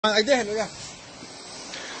Ahí déjenlo ya.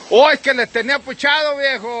 ¡Oh, es que les tenía puchado,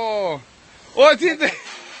 viejo! ¡Oh, sí!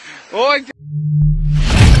 ¡Oh, es que...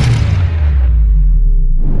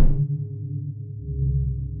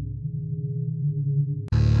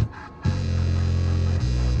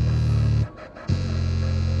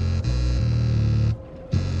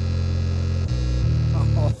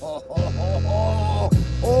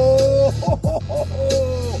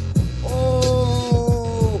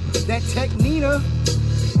 That Technina.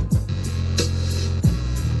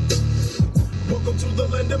 Welcome to the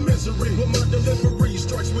land of misery, where my delivery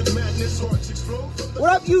strikes with madness, hearts explode.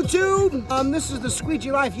 What up, YouTube? This is the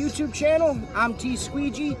Squeegee Life YouTube channel. I'm T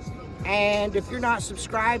Squeegee, and if you're not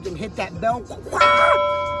subscribed, then hit that bell.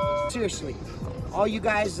 Seriously, all you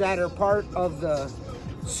guys that are part of the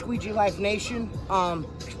Squeegee Life Nation,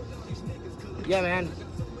 yeah, man,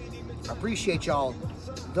 I appreciate y'all.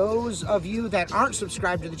 Those of you that aren't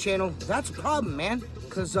subscribed to the channel, that's a problem, man,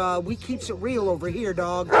 because we keeps it real over here,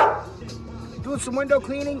 dog. Doing some window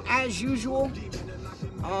cleaning as usual.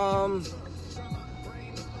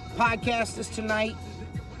 Podcast is tonight.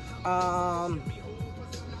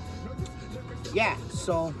 Yeah,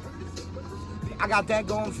 so I got that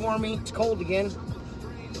going for me. It's cold again.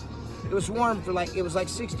 It was warm for it was like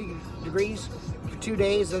 60 degrees for 2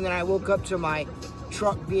 days, and then I woke up to my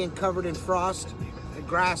truck being covered in frost. The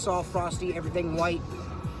grass all frosty, everything white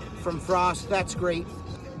from frost. That's great.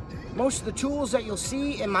 Most of the tools that you'll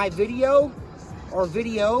see in my video or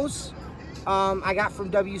videos, I got from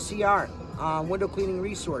WCR, window cleaning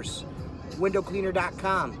resource,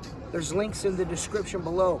 windowcleaner.com. There's links in the description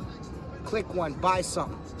below. Click one, buy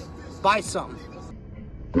something. Buy something.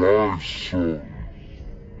 Buy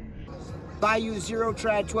you a Xero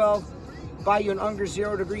Trad 12, buy you an Unger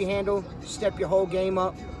 0 degree handle, step your whole game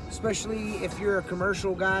up. Especially if you're a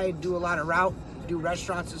commercial guy, do a lot of route, do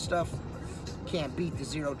restaurants and stuff. Can't beat the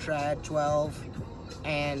Xero Trad 12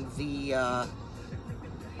 and the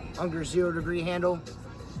Unger 0 degree handle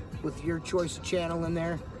with your choice of channel in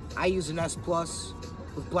there. I use an S Plus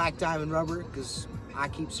with black diamond rubber because I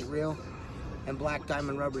keeps it real, and black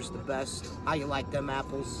diamond rubber is the best. How you like them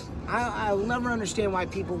apples? I'll never understand why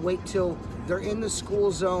people wait till they're in the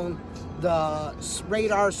school zone, the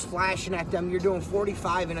radar's flashing at them, you're doing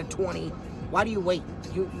 45 and a 20. Why do you wait?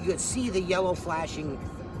 You can see the yellow flashing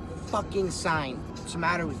fucking sign. What's the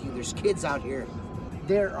matter with you? There's kids out here.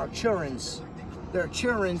 There are childrens. There are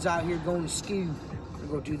childrens out here going to school. I'm gonna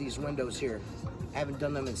go do these windows here. I haven't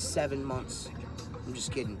done them in 7 months. I'm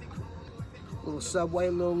just kidding. Little subway,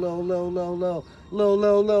 low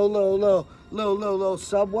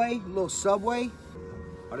subway, little subway.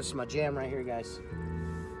 Oh, this is my jam right here, guys.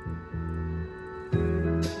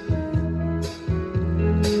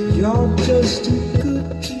 You're just too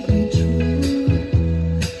good to be true.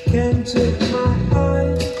 Can't take my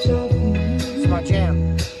eyes off you. It's my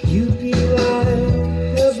jam. You'd be like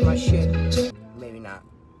This is my shit. Maybe not.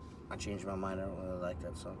 I changed my mind. I don't really like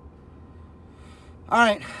that song.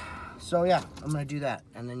 Alright. So yeah, I'm gonna do that.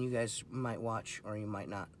 And then you guys might watch or you might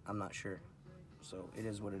not. I'm not sure. So it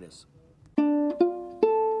is what it is.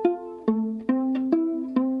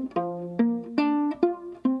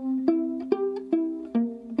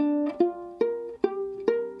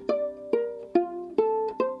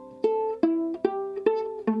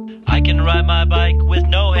 I can ride my bike with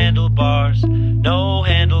no handlebars, no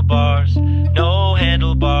handlebars, no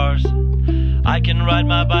handlebars. I can ride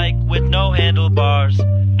my bike with no handlebars,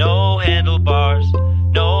 no handlebars,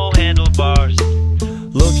 no handlebars.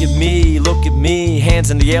 Look at me, hands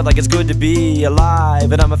in the air like it's good to be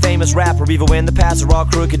alive. And I'm a famous rapper even when the paths are all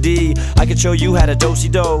crooked D. I can show you how to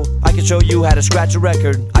do-si-do, I can show you how to scratch a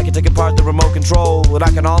record. I can take apart the remote control, and I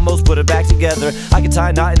can almost put it back together. I can tie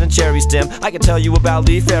a knot in a cherry stem, I can tell you about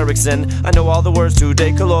Leif Erikson. I know all the words to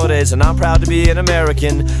De Colores, and I'm proud to be an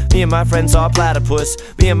American. Me and my friend saw a platypus,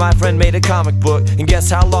 me and my friend made a comic book, and guess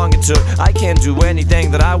how long it took? I can do anything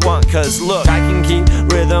that I want, cause look, I can keep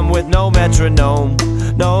rhythm with no metronome.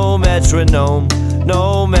 No metronome,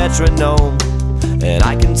 no metronome. And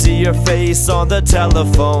I can see your face on the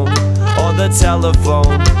telephone, on the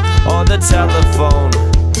telephone, on the telephone.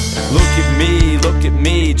 Look at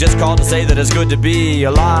me, just called to say that it's good to be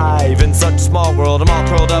alive in such a small world. I'm all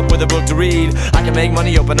curled up with a book to read. I can make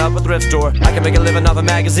money, open up a thrift store. I can make a living off a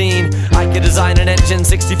magazine. I can design an engine,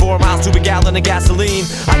 64 miles to a gallon of gasoline.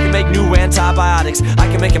 I can make new antibiotics. I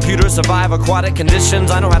can make computers survive aquatic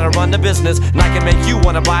conditions. I know how to run the business, and I can make you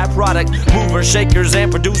want to buy a product. Movers, shakers,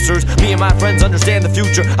 and producers. Me and my friends understand the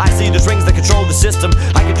future. I see the strings that control the system.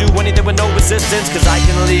 I can do anything with no resistance, cause I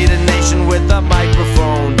can lead a nation with a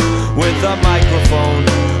microphone. With a microphone,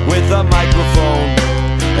 with a microphone.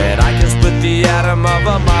 And I can split the atom of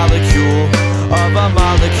a molecule, of a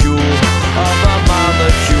molecule, of a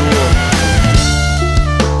molecule.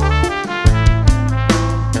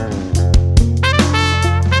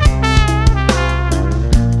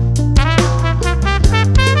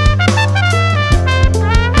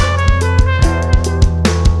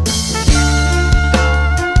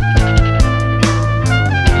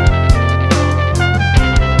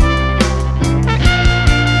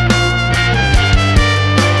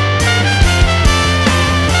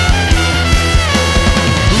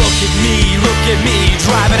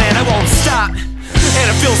 Driving and I won't stop, and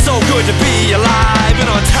it feels so good to be alive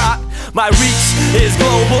and on top. My reach is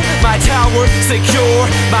global, my tower secure,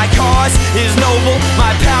 my cause is noble,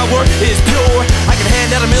 my power is pure. I can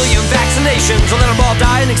hand out 1 million vaccinations, or let them all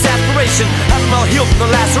die in exasperation, have them all heal from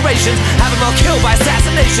the lacerations, have them all killed by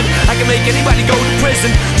assassination. I can make anybody go to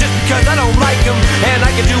prison just because I don't like them, and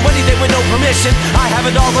I can do anything with no permission. I have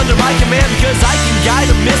it all under my command because I can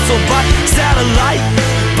guide a missile by satellite,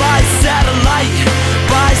 by satellite,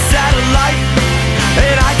 by satellite.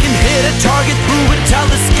 And I can hit a target through a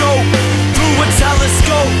telescope, through a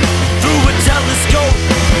telescope, through a telescope.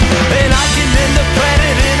 And I can end the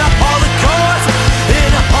planet in a holocaust,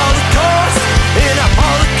 in a holocaust, in a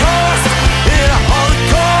holocaust, in a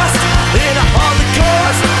holocaust, in a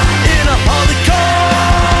holocaust, in a holocaust.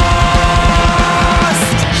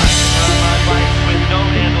 My bike with no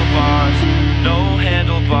handlebars, no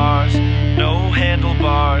handlebars, no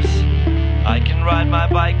handlebars. I can ride my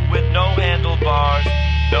bike with no handlebars,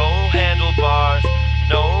 no handlebars,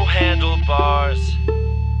 no handlebars.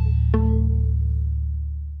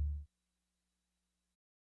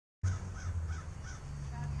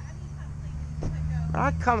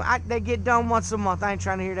 They get done once a month. I ain't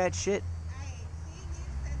trying to hear that shit.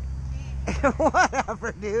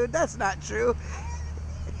 Whatever, dude. That's not true.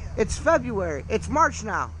 It's February. It's March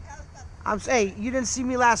now. I'm saying, you didn't see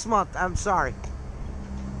me last month. I'm sorry.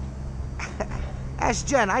 Ask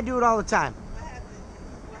Jen, I do it all the time. What happened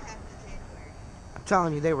in January? I'm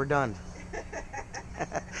telling you, they were done.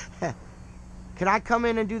 Can I come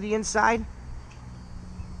in and do the inside?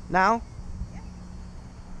 Now? Yeah.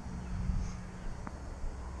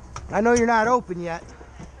 I know you're not open yet.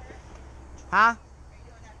 Huh? Are you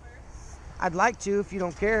doing that first? I'd like to, if you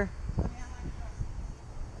don't care. I mean, I like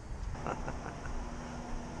to.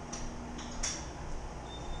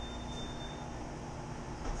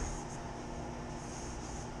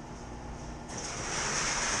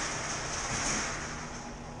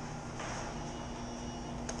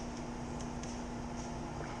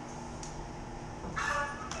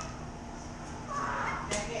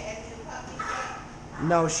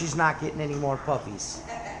 No, she's not getting any more puppies.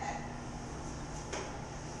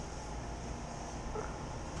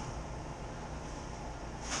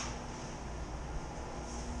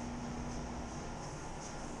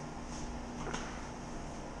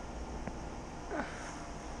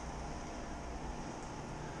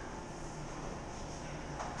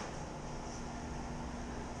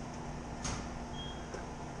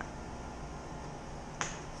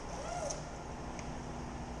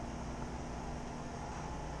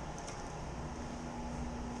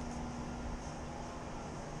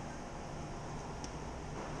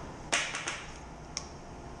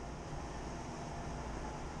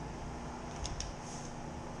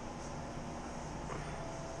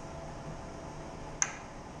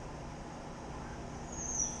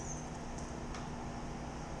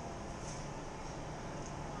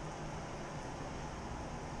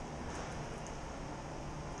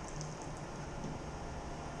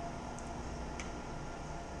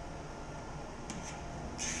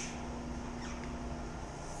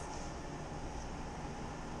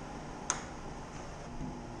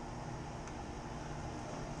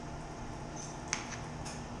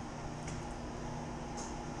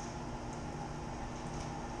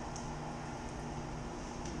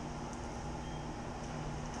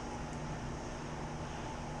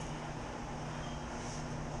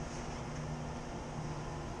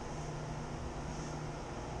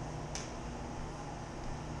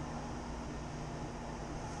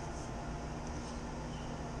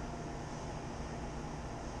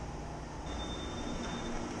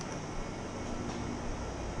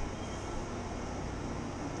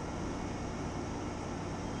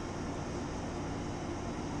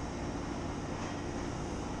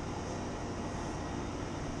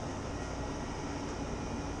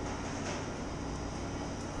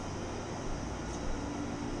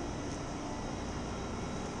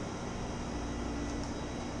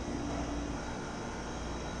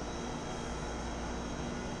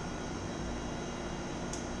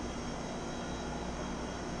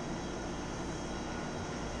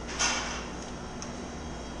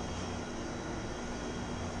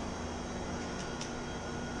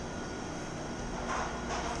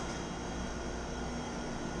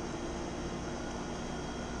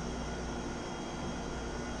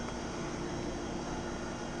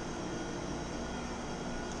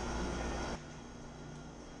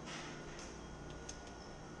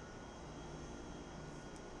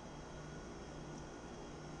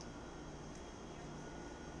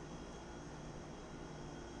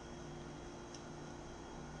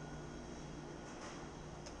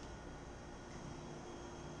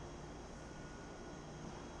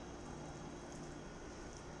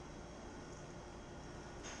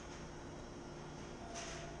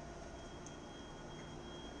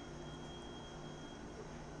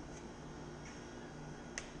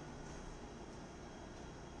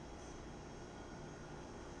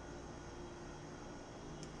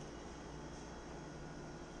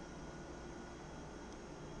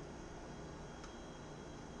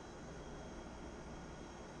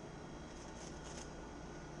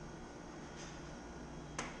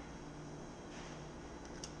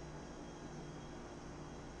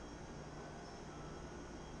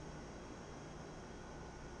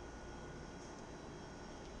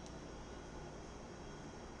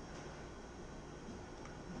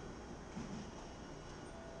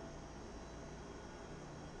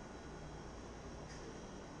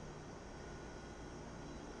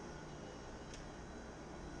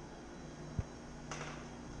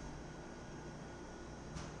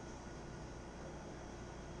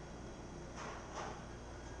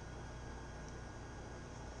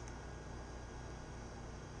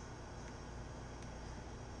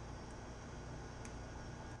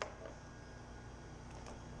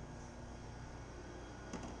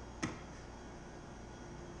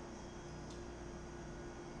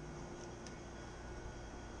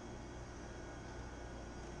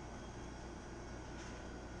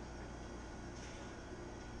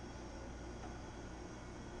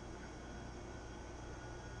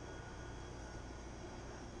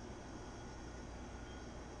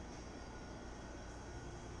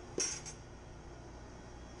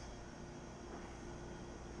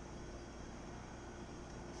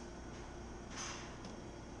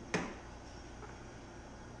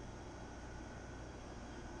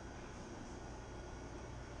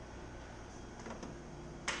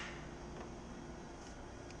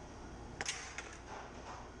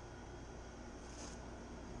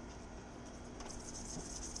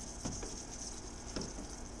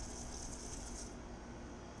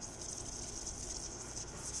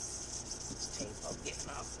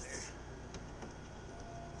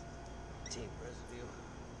 tape residue.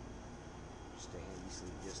 Just a handy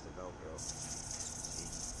sleeve, just a Velcro. See,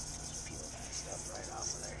 just peel that stuff right off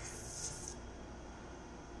of there.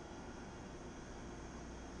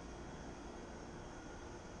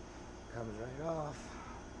 Comes right off.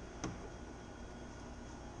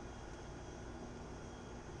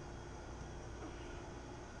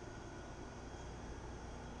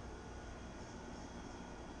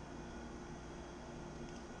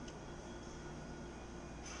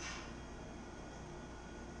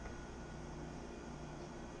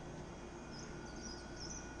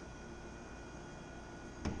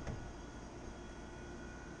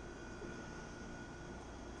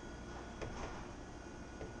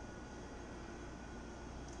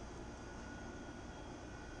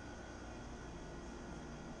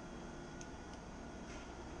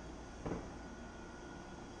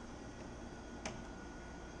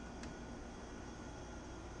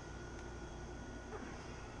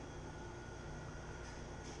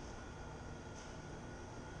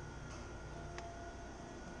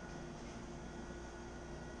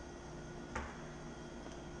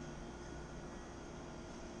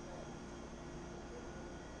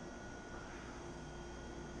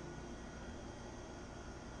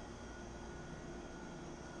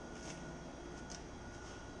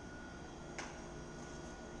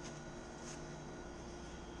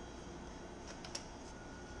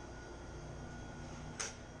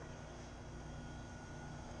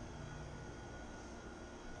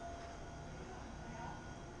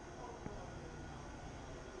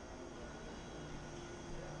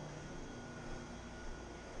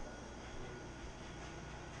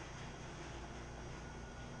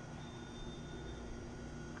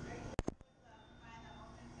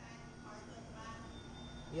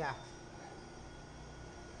 Yeah.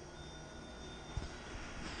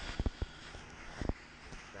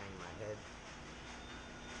 Bang my head.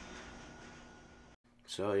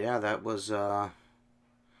 So yeah, that was a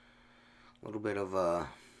little bit of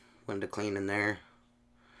window cleaning there.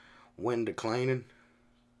 Window cleaning.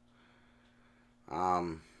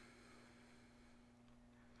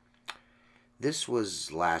 This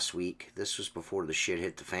was last week. This was before the shit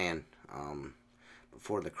hit the fan.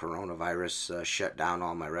 Before the coronavirus shut down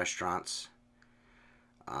all my restaurants.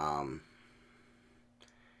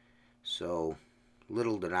 So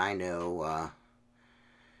little did I know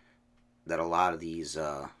that a lot of these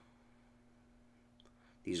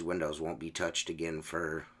windows won't be touched again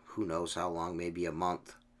for who knows how long, maybe a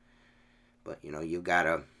month. But you know, you've got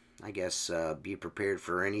to, I guess, be prepared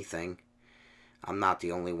for anything. I'm not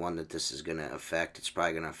the only one that this is going to affect. It's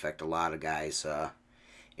probably going to affect a lot of guys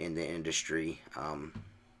in the industry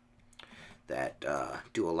that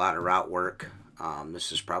do a lot of route work.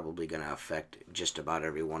 This is probably going to affect just about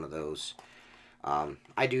every one of those.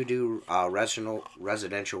 I do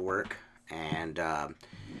residential work, and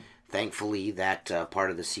thankfully that part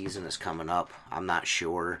of the season is coming up. I'm not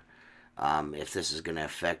sure if this is going to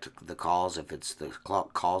affect the calls, if it's the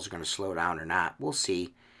calls are going to slow down or not. We'll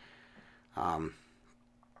see.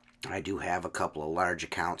 I do have a couple of large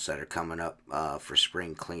accounts that are coming up for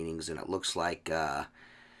spring cleanings, and it looks like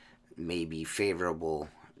maybe favorable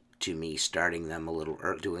to me starting them a little,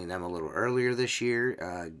 doing them a little earlier this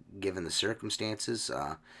year, given the circumstances.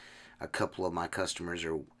 A couple of my customers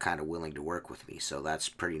are kind of willing to work with me, so that's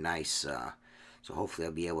pretty nice. So hopefully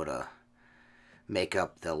I'll be able to make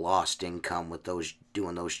up the lost income with those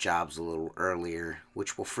doing those jobs a little earlier,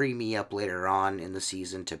 which will free me up later on in the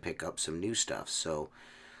season to pick up some new stuff. So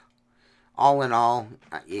all in all,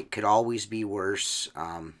 it could always be worse.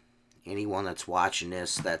 Anyone that's watching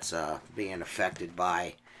this that's being affected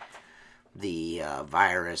by the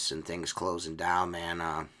virus and things closing down,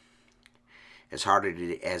 man, as hard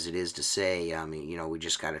as it is to say, I mean, you know, we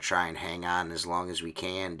just got to try and hang on as long as we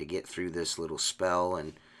can to get through this little spell,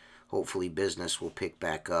 and hopefully business will pick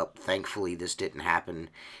back up. Thankfully, this didn't happen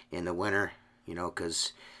in the winter, you know,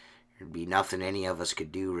 because there'd be nothing any of us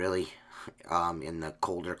could do, really. In the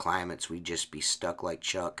colder climates, we'd just be stuck like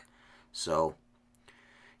Chuck. So,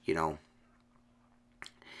 you know,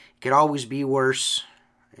 it could always be worse,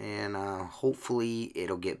 and hopefully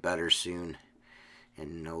it'll get better soon.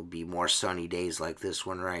 And there'll be more sunny days like this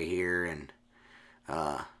one right here, and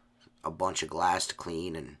a bunch of glass to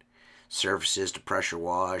clean, and surfaces to pressure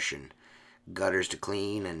wash, and gutters to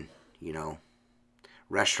clean, and, you know,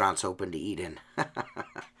 restaurants open to eat in.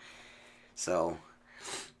 So,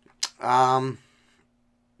 I'm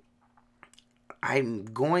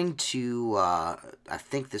going to, I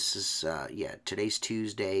think this is, yeah, today's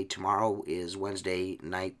Tuesday, tomorrow is Wednesday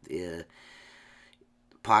night, the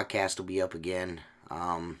podcast will be up again.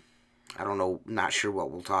 I don't know, not sure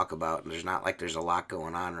what we'll talk about. There's not like there's a lot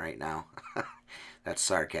going on right now. That's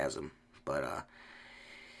sarcasm. But,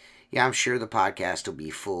 yeah, I'm sure the podcast will be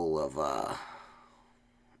full of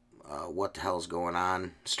what the hell's going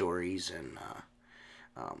on stories, and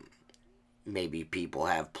maybe people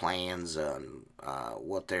have plans on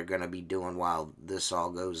what they're going to be doing while this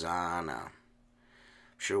all goes on. I'm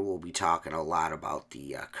sure we'll be talking a lot about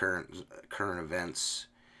the current events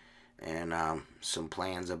and some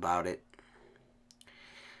plans about it.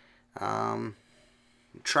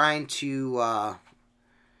 Trying to,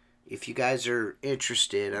 if you guys are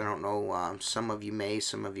interested, I don't know, some of you may,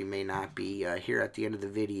 some of you may not be, here at the end of the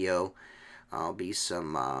video, I'll be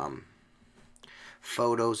some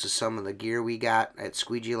photos of some of the gear we got at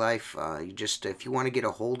Squeegee Life. If you want to get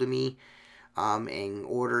a hold of me and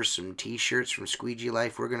order some t-shirts from Squeegee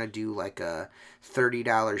Life, we're going to do like a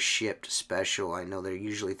 $30 shipped special. I know they're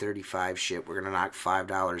usually $35 shipped. We're going to knock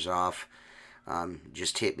 $5 off.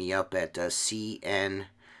 Just hit me up at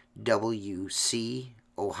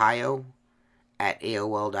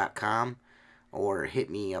cnwcohio@aol.com, or hit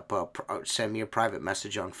me up, send me a private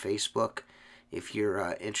message on Facebook. If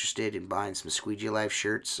you're interested in buying some Squeegee Life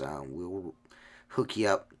shirts, we'll hook you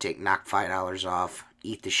up, knock $5 off,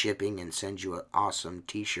 eat the shipping, and send you an awesome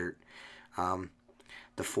t-shirt.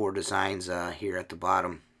 The 4 designs here at the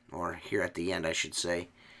bottom, or here at the end, I should say.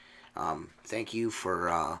 Thank you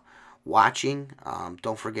for watching.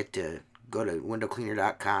 Don't forget to go to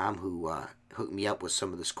windowcleaner.com, who hooked me up with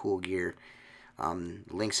some of this cool gear.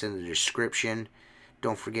 Links in the description.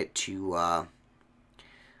 Don't forget to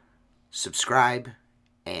subscribe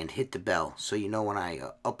and hit the bell so you know when I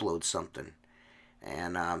upload something.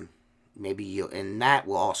 And and that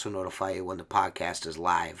will also notify you when the podcast is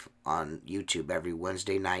live on YouTube every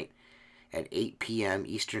Wednesday night at 8 p.m.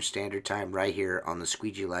 Eastern Standard Time, right here on the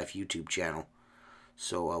Squeegee Life YouTube channel.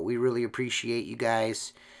 So we really appreciate you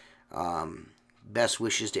guys. Best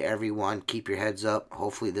wishes to everyone. Keep your heads up.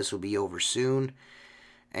 Hopefully this will be over soon.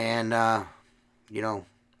 And,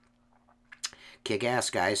 kick ass,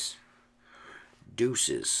 guys.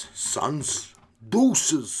 Deuces, sons.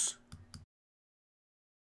 Deuces.